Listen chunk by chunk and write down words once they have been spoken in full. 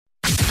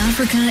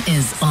Africa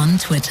is on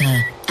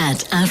Twitter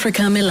at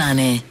Africa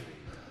Milane.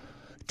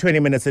 20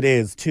 minutes it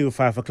is to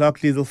 5 o'clock.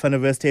 Liesl van der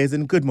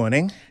Westhuizen, good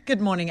morning. Good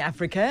morning,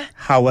 Africa.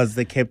 How was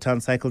the Cape Town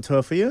cycle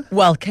tour for you?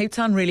 Well, Cape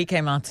Town really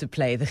came out to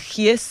play. The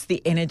gees,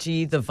 the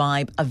energy, the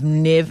vibe. I've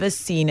never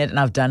seen it, and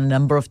I've done a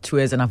number of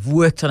tours, and I've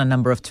worked on a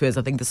number of tours.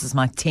 I think this is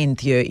my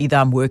 10th year. Either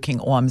I'm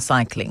working or I'm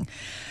cycling.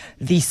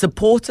 The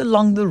support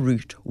along the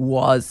route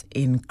was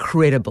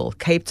incredible.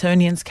 Cape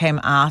Townians came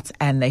out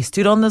and they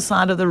stood on the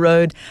side of the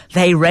road.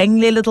 They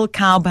rang their little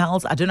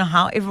cowbells. I don't know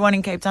how everyone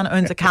in Cape Town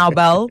owns a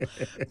cowbell,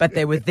 but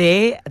they were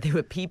there. There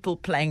were people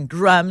playing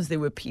drums. There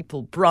were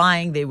people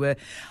braaiing. There were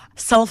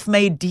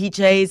self-made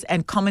DJs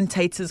and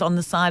commentators on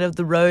the side of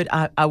the road.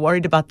 I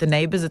worried about the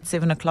neighbours at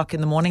 7 o'clock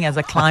in the morning as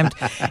I climbed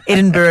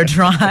Edinburgh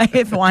Drive,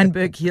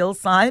 Wynberg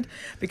Hillside,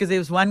 because there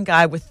was one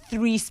guy with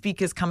 3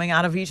 speakers coming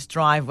out of each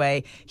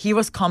driveway. He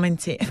was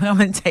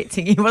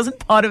commentating. He wasn't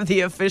part of the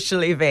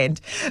official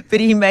event,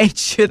 but he made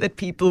sure that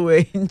people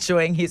were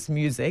enjoying his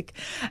music.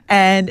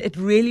 And it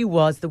really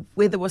was. The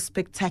weather was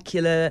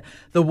spectacular.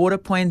 The water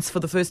points,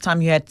 for the first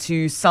time, you had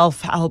to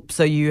self-help.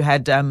 So you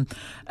had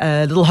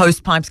little hose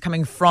pipes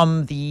coming from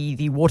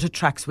the water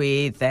trucks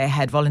where they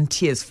had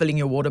volunteers filling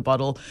your water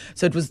bottle.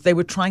 So they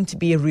were trying to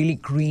be a really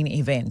green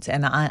event,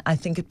 and I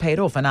think it paid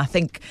off. And I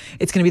think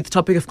it's going to be the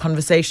topic of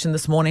conversation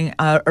this morning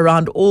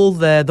around all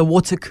the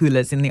water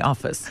coolers in the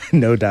office.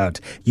 No doubt.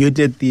 You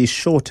did the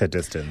shorter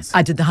distance.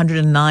 I did the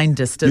 109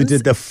 distance. You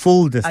did the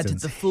full distance. I did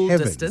the full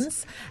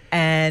distance.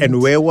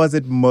 And where was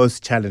it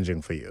most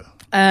challenging for you?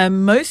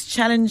 Most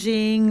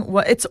challenging,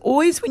 well, it's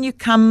always when you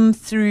come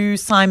through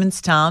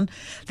Simonstown,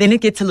 then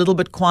it gets a little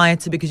bit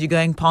quieter because you're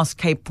going past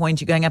Cape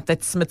Point, you're going up that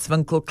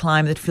Smitswinkel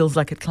climb that feels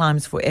like it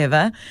climbs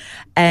forever,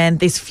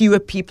 and there's fewer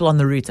people on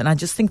the route, and I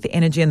just think the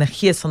energy and the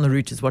gees on the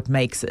route is what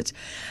makes it.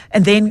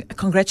 And then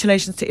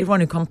congratulations to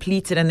everyone who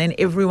completed, and then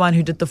everyone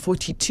who did the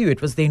 42.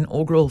 It was the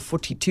inaugural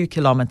 42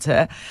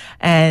 kilometer,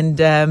 and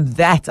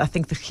that, I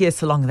think the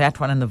gees along that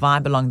one and the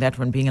vibe along that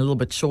one being a little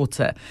bit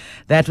shorter,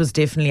 that was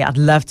definitely, I'd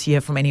love to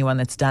hear from anyone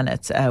that's done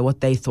it, what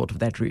they thought of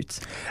that route.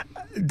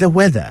 The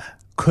weather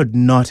could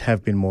not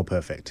have been more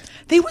perfect.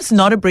 There was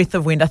not a breath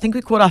of wind. I think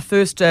we caught our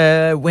first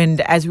wind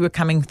as we were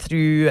coming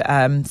through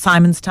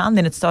Simonstown.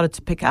 Then it started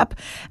to pick up,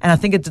 and I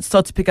think it did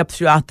start to pick up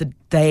throughout the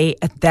day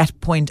at that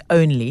point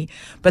only,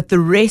 but the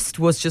rest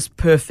was just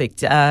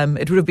perfect.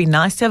 It would have been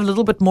nice to have a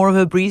little bit more of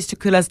a breeze to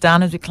cool us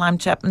down as we climb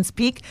Chapman's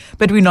Peak,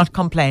 but we're not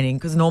complaining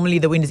because normally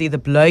the wind is either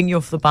blowing you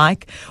off the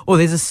bike or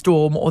there's a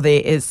storm or there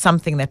is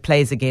something that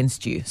plays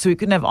against you. So we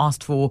couldn't have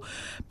asked for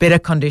better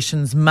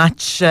conditions,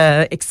 much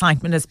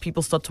excitement as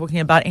people start talking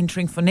about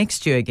entering for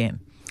next year again.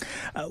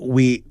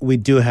 We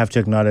do have to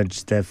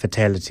acknowledge the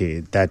fatality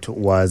that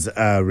was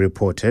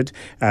reported.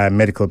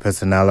 Medical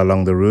personnel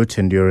along the route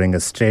enduring a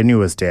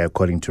strenuous day,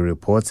 according to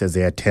reports, as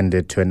they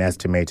attended to an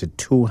estimated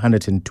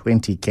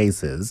 220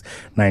 cases,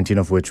 19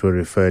 of which were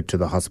referred to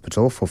the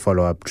hospital for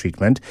follow-up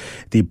treatment.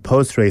 The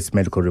post-race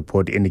medical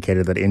report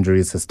indicated that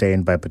injuries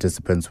sustained by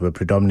participants were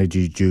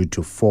predominantly due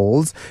to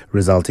falls,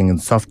 resulting in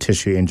soft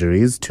tissue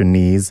injuries to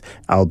knees,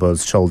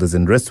 elbows, shoulders,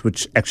 and wrists,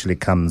 which actually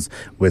comes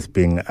with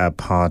being a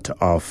part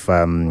of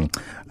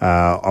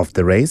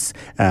the race,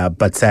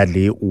 but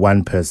sadly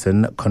one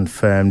person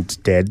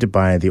confirmed dead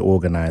by the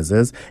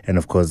organizers, and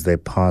of course they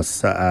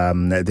pass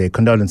their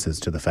condolences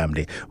to the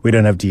family. We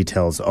don't have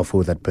details of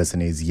who that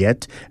person is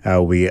yet.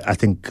 I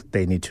think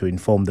they need to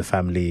inform the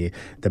family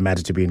the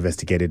matter to be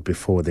investigated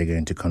before they're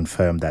going to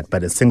confirm that.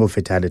 But a single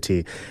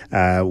fatality,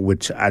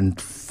 which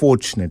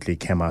unfortunately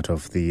came out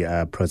of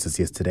the process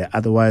yesterday.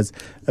 Otherwise,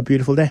 a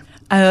beautiful day.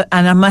 And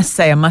I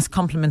must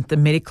compliment the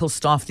medical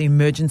staff, the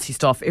emergency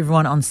staff,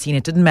 everyone on scene.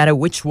 It didn't matter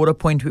which water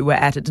point we were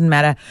at. It didn't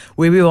matter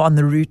where we were on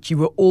the route.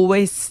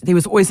 There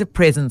was always a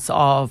presence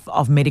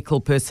of medical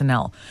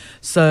personnel.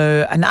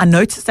 So, and I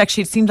noticed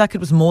actually, it seemed like it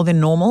was more than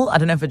normal. I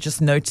don't know if I just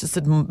noticed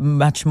it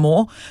much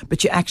more,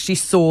 but you actually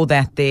saw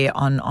that there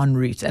on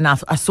route. And I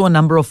saw a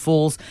number of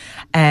falls,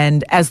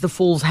 and as the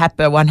falls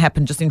happened, one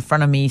happened just in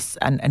front of me,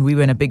 and we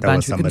were in a big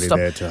bunch. There was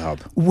somebody there to help.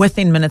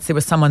 Within minutes, there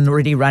was someone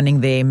already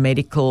running their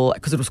medical,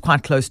 because it was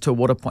quite close to a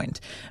water point,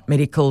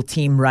 medical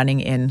team running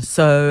in.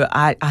 So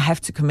I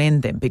have to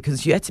commend them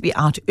because you had to be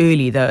out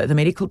early. The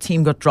medical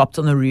team got dropped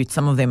on the route,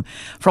 some of them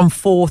from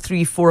 4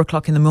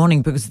 o'clock in the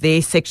morning, because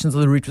their sections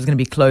of the route was going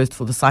to be closed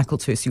for the cycle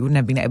tour, so you wouldn't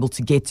have been able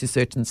to get to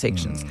certain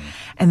sections.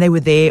 And they were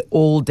there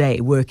all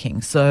day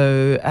working.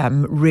 So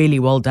really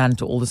well done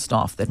to all the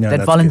staff that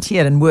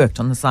volunteered and worked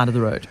on the side of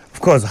the road.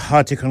 Of course,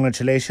 hearty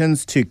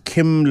congratulations to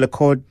Kim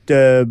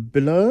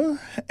Lecourt-Below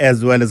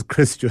as well as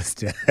Chris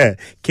Joester.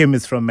 Kim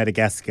is from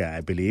Madagascar,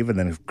 I believe, and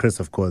then Chris,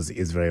 of course,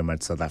 is very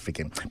much South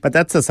African. But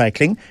that's the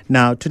cycling.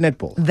 Now to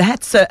netball.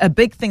 That's a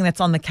big thing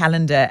that's on the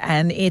calendar,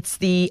 and it's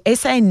the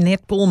SA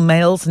Netball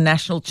Males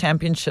National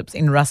Championships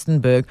in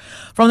Rustenburg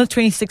from the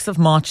 26th of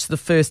March to the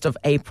 1st of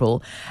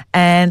April.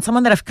 And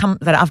someone that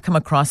I've come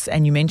across,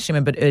 and you mentioned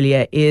him a bit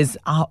earlier, is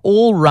our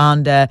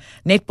all-rounder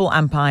netball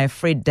umpire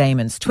Fred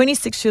Damons.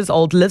 26 years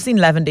old, lives in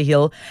Lavender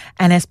Hill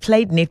and has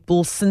played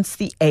netball since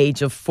the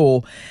age of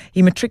 4.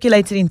 He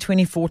matriculated in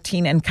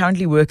 2014 and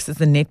currently works as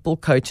the netball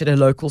coach at a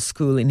local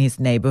school in his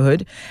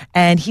neighborhood.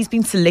 And he's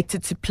been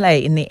selected to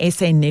play in the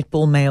SA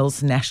Netball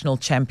Males National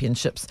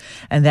Championships.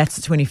 And that's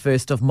the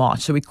 21st of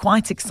March. So we're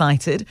quite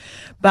excited.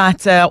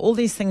 But all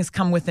these things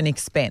come with an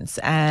expense.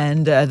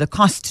 And the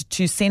cost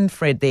to send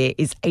Fred there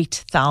is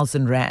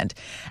 8,000 Rand.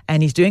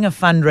 And he's doing a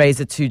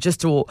fundraiser too,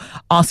 just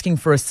asking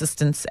for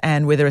assistance,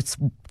 and whether it's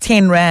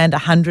 10 Rand,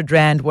 100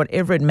 Rand,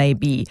 whatever it may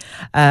be,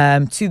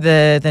 to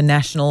the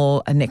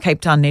National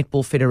Cape Town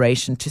Netball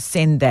Federation to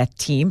send that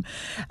team.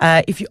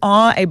 If you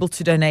are able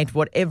to donate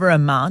whatever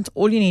amount,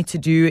 all you need to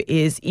do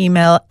is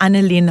email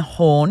Annelien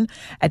Horn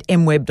at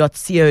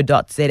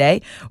mweb.co.za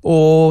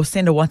or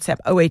send a WhatsApp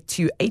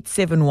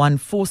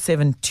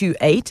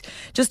 082-871-4728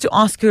 just to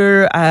ask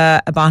her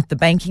about the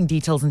banking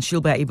details, and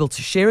she'll be able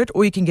to share it.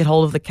 Or you can get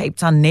hold of the Cape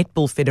Town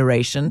Netball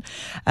Federation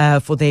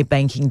for their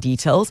banking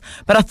details.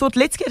 But I thought,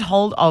 let's get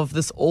hold of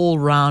this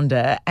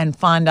all-rounder and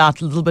find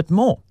out a little bit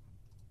more.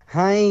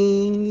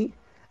 Hi,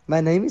 my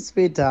name is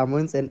Fred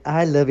Diamonds and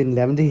I live in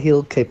Lavender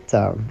Hill, Cape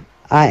Town.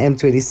 I am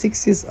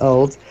 26 years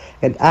old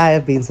and I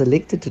have been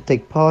selected to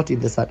take part in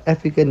the South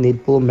African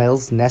Netball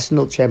Males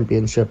National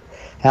Championship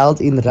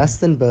held in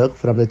Rustenburg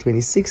from the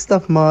 26th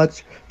of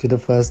March to the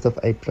 1st of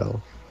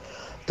April.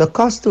 The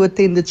cost to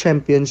attend the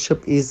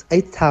championship is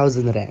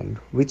 8,000 Rand,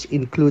 which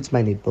includes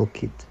my netball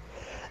kit.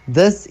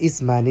 This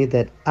is money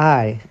that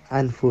I,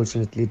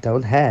 unfortunately,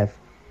 don't have.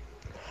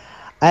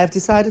 I have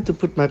decided to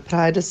put my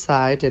pride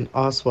aside and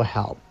ask for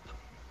help.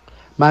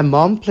 My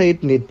mom played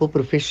netball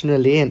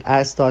professionally and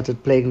I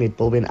started playing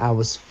netball when I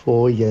was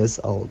 4 years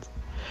old.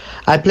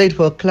 I played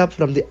for a club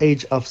from the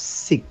age of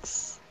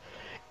 6.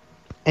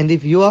 And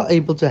if you are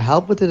able to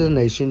help with a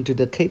donation to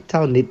the Cape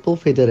Town Netball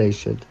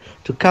Federation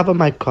to cover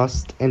my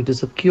cost and to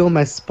secure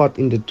my spot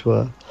in the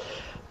tour,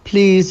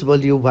 please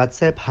will you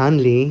WhatsApp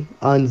Hanley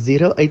on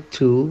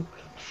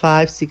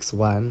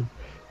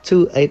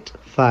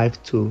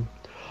 082-561-2852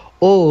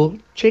 or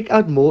check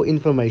out more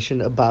information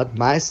about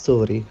my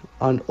story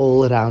on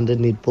All Rounder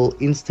Netball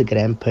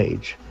Instagram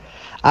page.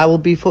 I will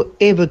be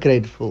forever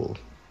grateful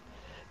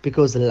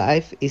because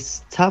life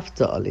is tough,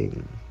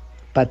 darling,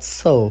 but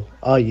so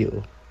are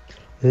you.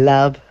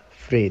 Love,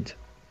 Fred.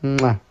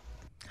 Mwah.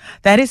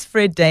 That is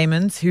Fred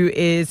Diamonds, who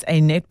is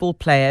a netball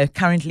player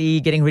currently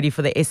getting ready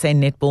for the SA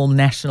Netball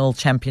National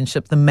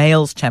Championship, the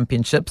Males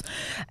Championships.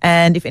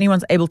 And if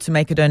anyone's able to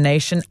make a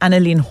donation,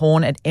 Annelien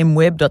Horn at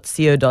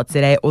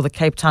mweb.co.za or the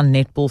Cape Town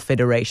Netball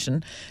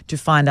Federation to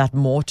find out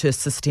more to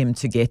assist him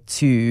to get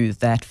to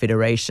that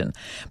federation.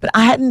 But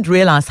I hadn't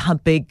realized how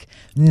big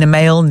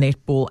male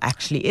netball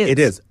actually is. It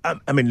is.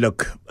 I mean,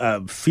 look,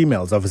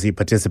 females obviously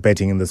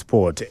participating in the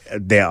sport,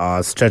 they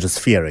are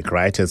stratospheric,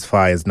 right, as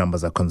far as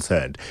numbers are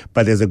concerned.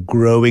 But there's a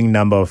growing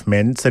number of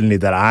men, certainly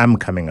that I'm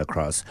coming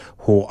across,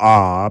 who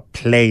are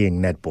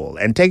playing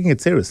netball and taking it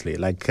seriously,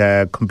 like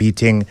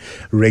competing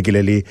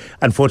regularly.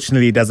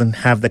 Unfortunately, it doesn't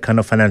have the kind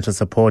of financial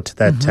support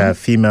that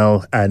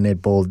female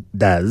netball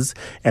does.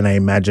 And I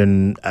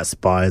imagine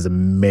SPAR is a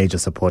major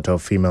supporter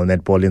of female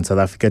netball in South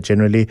Africa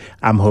generally.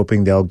 I'm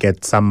hoping they'll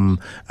get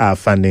some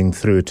funding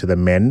through to the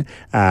men.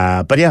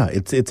 But yeah,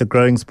 it's a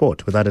growing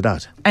sport, without a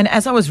doubt. And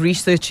as I was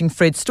researching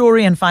Fred's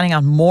story and finding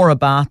out more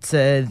about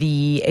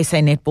the SA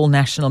Netball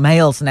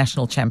Males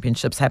National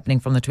Championships happening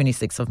from the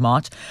 26th of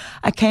March,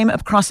 I came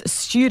across a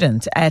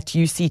student at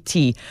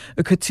UCT,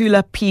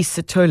 Ukutula P.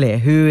 Sitole,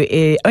 who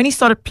only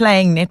started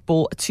playing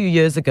netball 2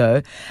 years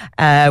ago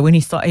when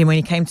he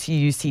came to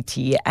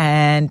UCT,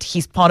 and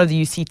he's part of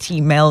the UCT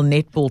male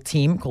netball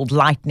team called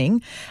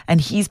Lightning,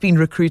 and he's been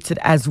recruited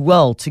as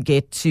well to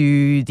get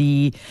to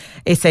the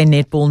SA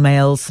Netball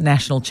Males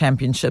National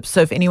Championships.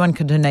 So if anyone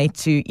can donate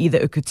to either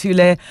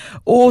Ukutule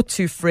or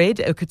to Fred,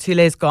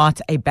 Ukutule's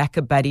got a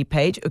Backer Buddy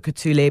page,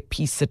 Ukutule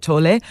P.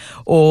 Sitole,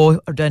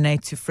 or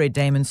donate to Fred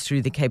Diamonds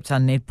through the Cape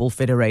Town Netball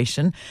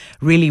Federation.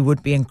 Really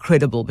would be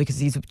incredible because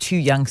these are two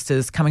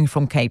youngsters coming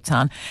from Cape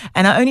Town.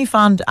 And I only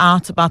found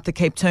out about the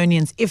Cape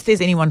Townians. If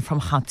there's anyone from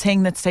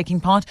Gauteng that's taking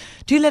part,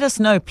 do let us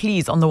know,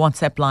 please, on the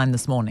WhatsApp line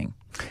this morning.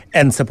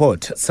 And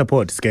support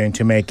is going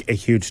to make a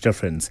huge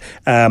difference.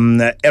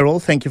 Errol,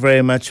 thank you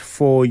very much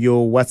for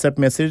your WhatsApp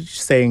message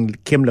saying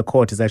Kim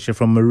Lacourt is actually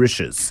from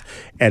Mauritius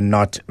and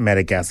not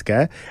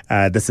Madagascar.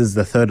 This is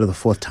the third or the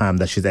fourth time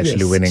that she's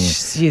actually winning.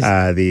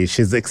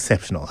 She's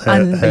exceptional.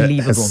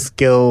 Unbelievable. Her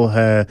skill,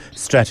 her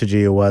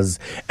strategy was,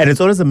 and it's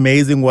always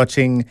amazing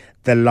watching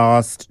the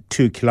last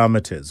 2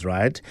 kilometers,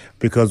 right?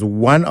 Because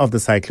one of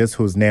the cyclists,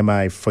 whose name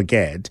I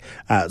forget,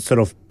 sort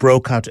of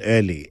broke out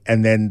early.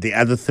 And then the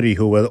other 3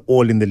 who were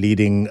all in the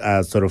leading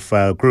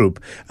group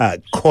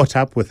caught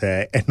up with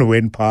her and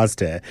went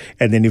past her.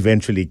 And then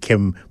eventually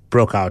Kim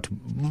broke out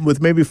with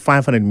maybe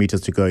 500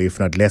 meters to go, if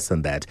not less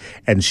than that.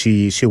 And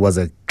she was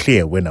a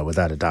clear winner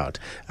without a doubt.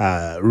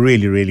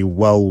 Really, really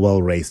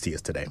well raced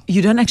yesterday.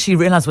 You don't actually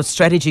realize what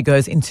strategy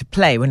goes into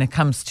play when it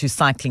comes to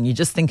cycling. You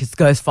just think it's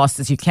go as fast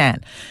as you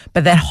can.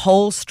 But that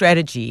whole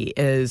strategy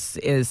is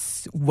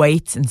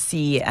wait and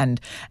see, and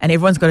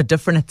everyone's got a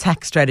different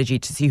attack strategy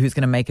to see who's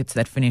going to make it to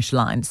that finish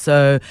line.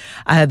 So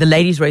the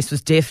ladies' race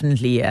was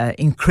definitely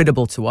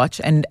incredible to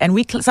watch. And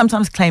we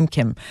sometimes claim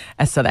Kim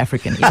as South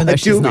African, even though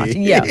she's not.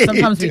 Yeah,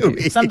 sometimes we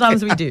do.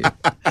 Sometimes we do.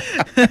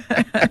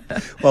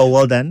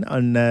 Well done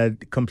on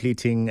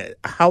completing.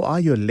 How are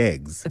your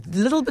legs? A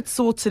little bit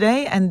sore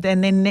today, and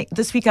then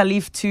this week I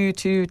leave to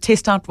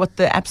test out what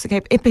the Absa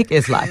Cape Epic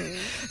is like.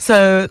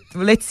 So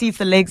let's see if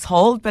the legs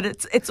hold, but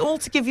it's all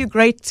to give you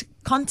great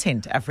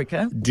content,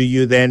 Africa. Do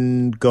you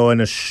then go on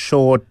a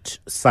short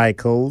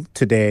cycle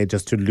today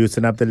just to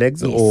loosen up the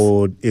legs, Yes.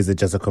 or is it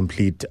just a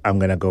complete, I'm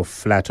going to go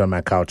flat on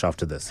my couch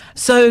after this?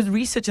 So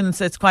research, and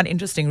it's quite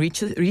interesting,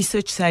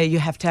 research say you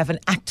have to have an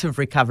active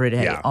recovery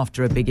day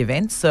after a big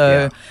event.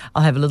 So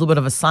I'll have a little bit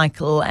of a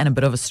cycle and a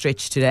bit of a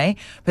stretch today.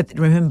 But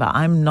remember,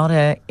 I'm not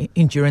an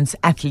endurance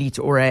athlete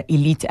or an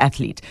elite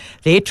athlete.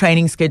 Their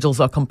training schedules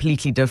are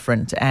completely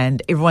different,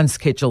 and everyone's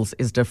schedules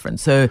is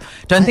different. So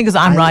don't think as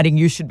I'm riding,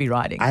 you should be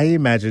riding. I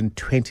imagine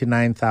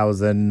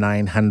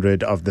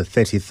 29,900 of the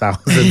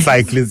 30,000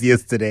 cyclists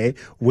yesterday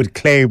would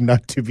claim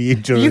not to be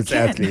endurance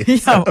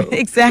athletes. Yeah,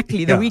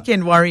 exactly. The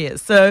weekend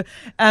warriors. So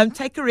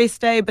take a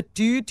rest day, but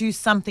do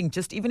something.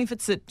 Just even if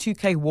it's a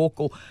 2K walk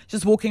or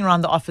just walking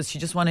around the office,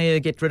 you just want to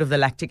get rid of the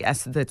lactic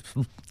acid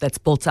that's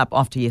built up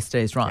after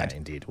yesterday's ride. Yeah,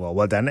 indeed.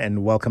 Well done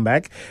and welcome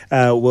back.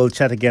 We'll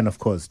chat again, of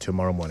course,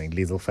 tomorrow morning.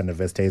 Liesl van der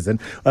Westhuizen.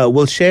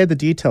 We'll share the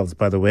details,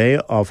 by the way,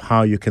 of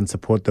how you can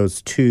support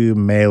those two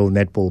male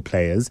netball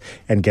players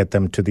and get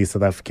them to the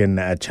South African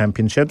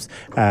Championships.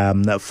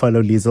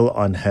 Follow Liesl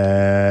on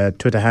her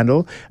Twitter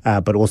handle,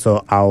 but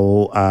also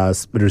our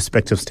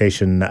respective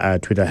station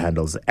Twitter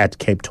handles at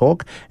Cape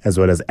Talk as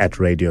well as at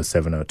Radio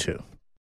 702.